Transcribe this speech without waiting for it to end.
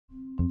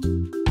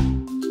Welcome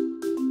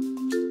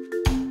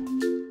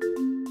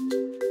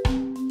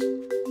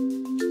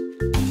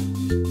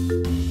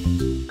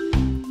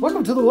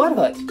to the What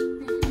Hut.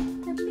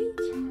 The beach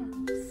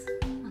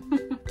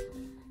house.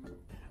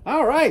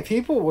 All right,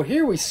 people. Well,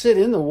 here we sit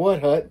in the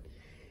What Hut.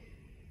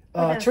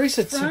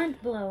 Teresa,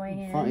 front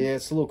blowing in. Yeah,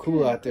 it's a little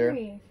cool out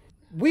there.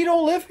 We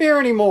don't live here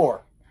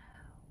anymore.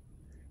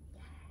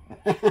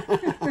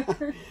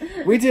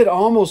 We did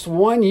almost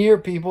 1 year,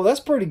 people. That's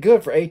pretty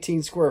good for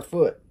 18 square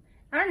foot.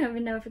 I don't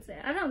even know if it's.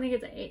 I don't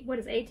think it's what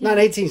is 18? Not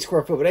 18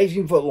 square foot, but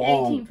 18 foot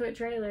long. 18-foot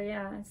trailer.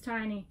 Yeah, it's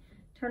tiny.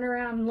 Turn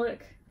around and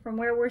look from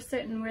where we're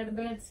sitting, where the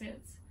bed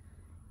sits.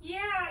 Yeah,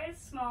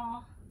 it's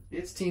small.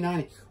 It's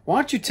T90. Why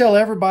don't you tell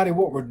everybody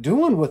what we're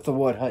doing with the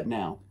What Hut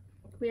now?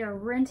 We are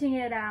renting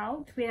it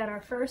out. We had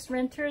our first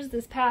renters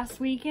this past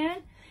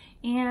weekend,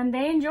 and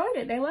they enjoyed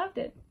it. They loved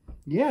it.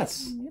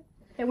 Yes. Yep.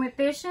 They went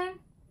fishing.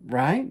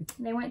 Right.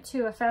 They went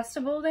to a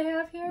festival they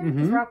have here,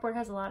 because Rockport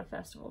has a lot of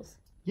festivals.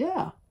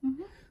 Yeah.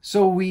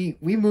 So we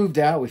moved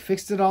out. We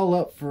fixed it all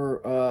up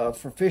for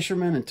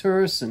fishermen and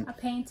tourists. And I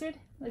painted.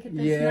 Look at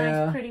this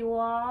nice, pretty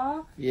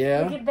wall.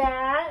 Yeah. Look at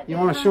that. You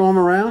want to show them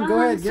around?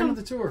 Go ahead, give them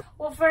the tour.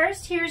 Well,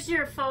 first, here's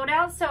your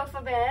fold-out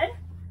sofa bed,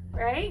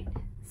 right?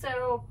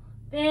 So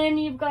then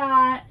you've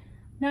got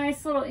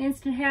nice little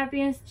instant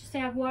happiness, just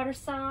have water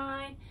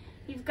sign.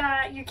 You've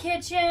got your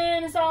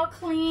kitchen is all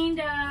cleaned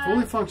up.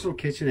 Fully functional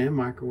kitchen and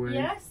microwave.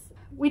 Yes.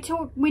 We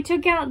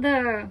took out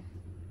the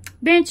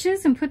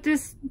benches and put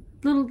this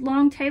little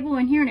long table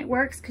in here, and it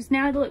works because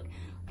now look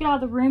at all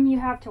the room you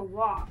have to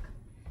walk.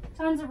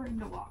 Tons of room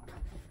to walk.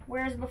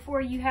 Whereas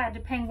before you had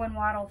to penguin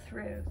waddle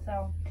through.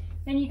 So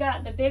then you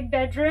got the big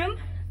bedroom.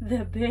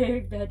 The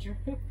big bedroom.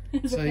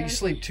 So you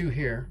sleep two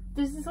here.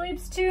 This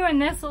sleeps two,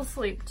 and this will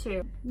sleep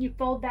two. You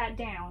fold that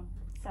down.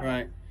 So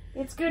right.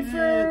 It's good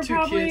for two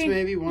probably, kids,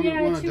 maybe one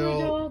adult.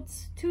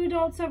 Adults, 2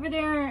 adults over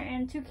there,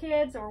 and 2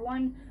 kids, or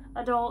 1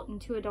 adult and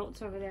 2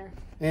 adults over there.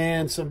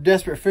 And some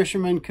desperate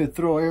fishermen could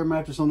throw an air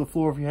mattress on the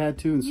floor if you had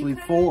to and sleep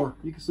 4.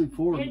 You could sleep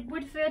 4. It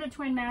would fit a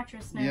twin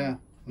mattress now. Yeah,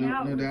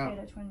 no it would doubt.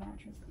 fit a twin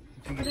mattress.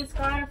 But it's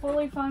got a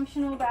fully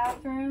functional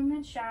bathroom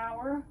and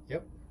shower.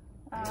 Yep.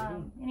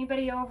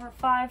 Anybody over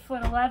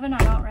 5'11",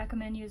 I don't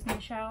recommend using the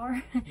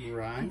shower.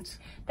 Right.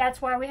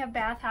 That's why we have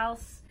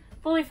bathhouse,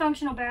 fully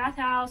functional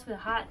bathhouse with a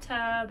hot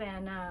tub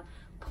and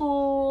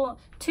pool,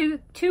 two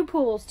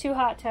pools, 2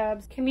 hot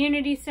tubs,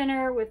 community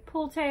center with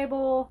pool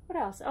table. What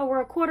else? Oh,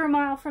 we're a 1/4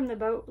 mile from the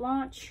boat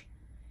launch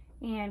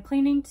and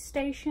cleaning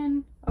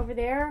station over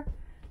there.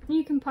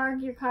 You can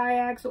park your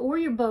kayaks or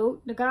your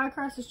boat. The guy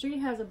across the street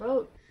has a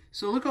boat.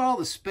 So look at all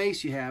the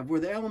space you have. Where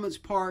the Element's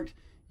parked,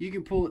 you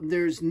can pull.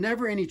 There's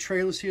never any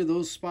trailers here.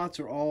 Those spots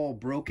are all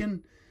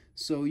broken.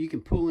 So you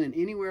can pull in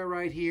anywhere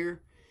right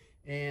here.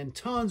 And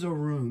tons of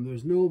room.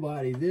 There's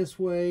nobody this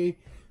way.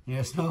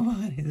 There's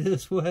nobody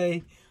this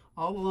way.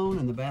 All alone,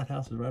 and the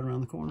bathhouse is right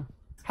around the corner.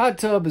 Hot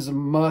tub is a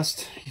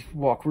must. You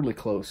walk really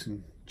close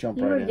and jump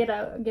right in. You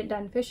would get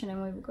done fishing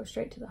and we would go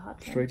straight to the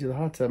hot tub. Straight to the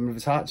hot tub. And if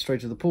it's hot,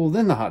 straight to the pool,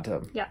 then the hot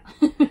tub. Yeah.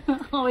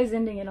 Always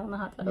ending it on the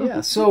hot tub.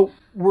 Yeah, so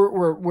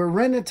we're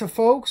renting to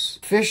folks,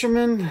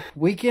 fishermen,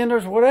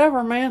 weekenders,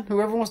 whatever, man.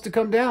 Whoever wants to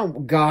come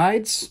down.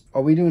 Guides.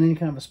 Are we doing any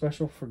kind of a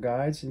special for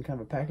guides? Any kind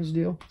of a package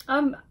deal?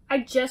 I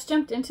just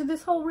jumped into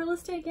this whole real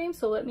estate game,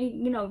 so let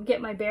me,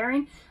 get my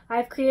bearing.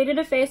 I've created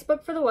a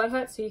Facebook for the What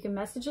Hut, so you can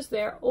message us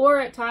there, or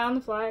at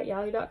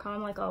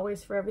tieonthefly@yahoo.com, like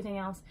always for everything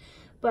else.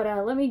 But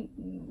let me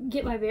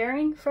get my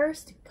bearing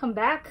first, come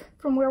back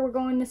from where we're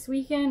going this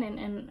weekend,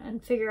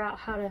 and figure out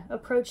how to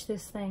approach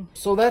this thing.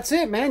 So that's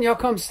it, man. Y'all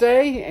come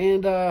stay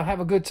and have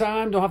a good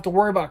time. Don't have to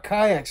worry about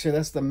kayaks here.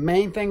 That's the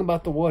main thing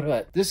about the What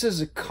Hut. This is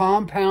a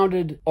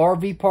compounded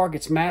RV park.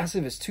 It's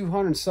massive. It's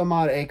 200 and some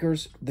odd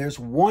acres. There's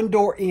 1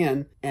 door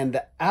in, and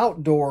the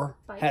outdoor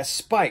has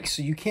spikes,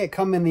 so you can't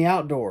come in the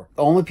outdoor.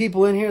 The only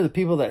people in here are the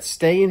people that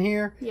stay in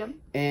here. Yep.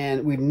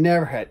 And we've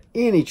never had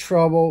any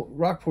trouble.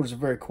 Rockport is a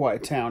very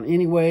quiet town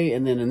anyway,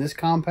 and then in this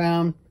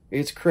compound,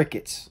 it's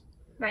crickets.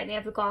 Right, they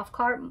have the golf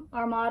cart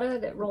armada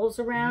that rolls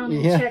around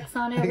and checks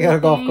on everything. They got a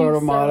golf cart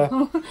armada.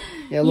 So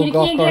yeah, a little you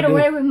golf can't cart get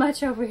away with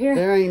much over here.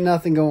 There ain't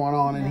nothing going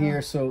on in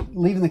here. So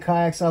leaving the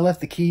kayaks, I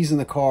left the keys in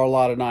the car a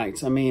lot of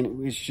nights. I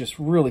mean, it's just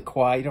really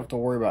quiet. You don't have to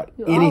worry about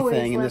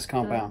anything in this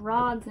compound.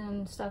 Rods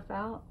and stuff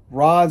out.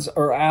 Rods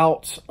are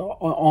out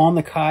on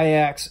the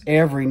kayaks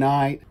every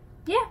night.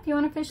 Yeah, if you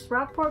want to fish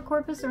Rockport,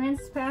 Corpus, or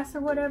Ansis Pass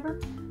or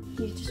whatever,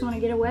 you just want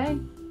to get away.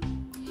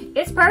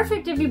 It's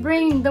perfect if you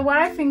bring the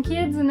wife and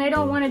kids and they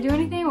don't want to do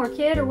anything, or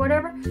kid or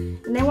whatever,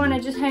 and they want to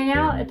just hang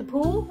out at the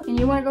pool and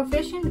you want to go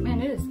fishing.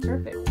 Man, it is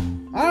perfect.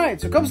 All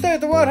right, so come stay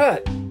at the What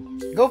Hut.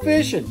 Go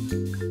fishing.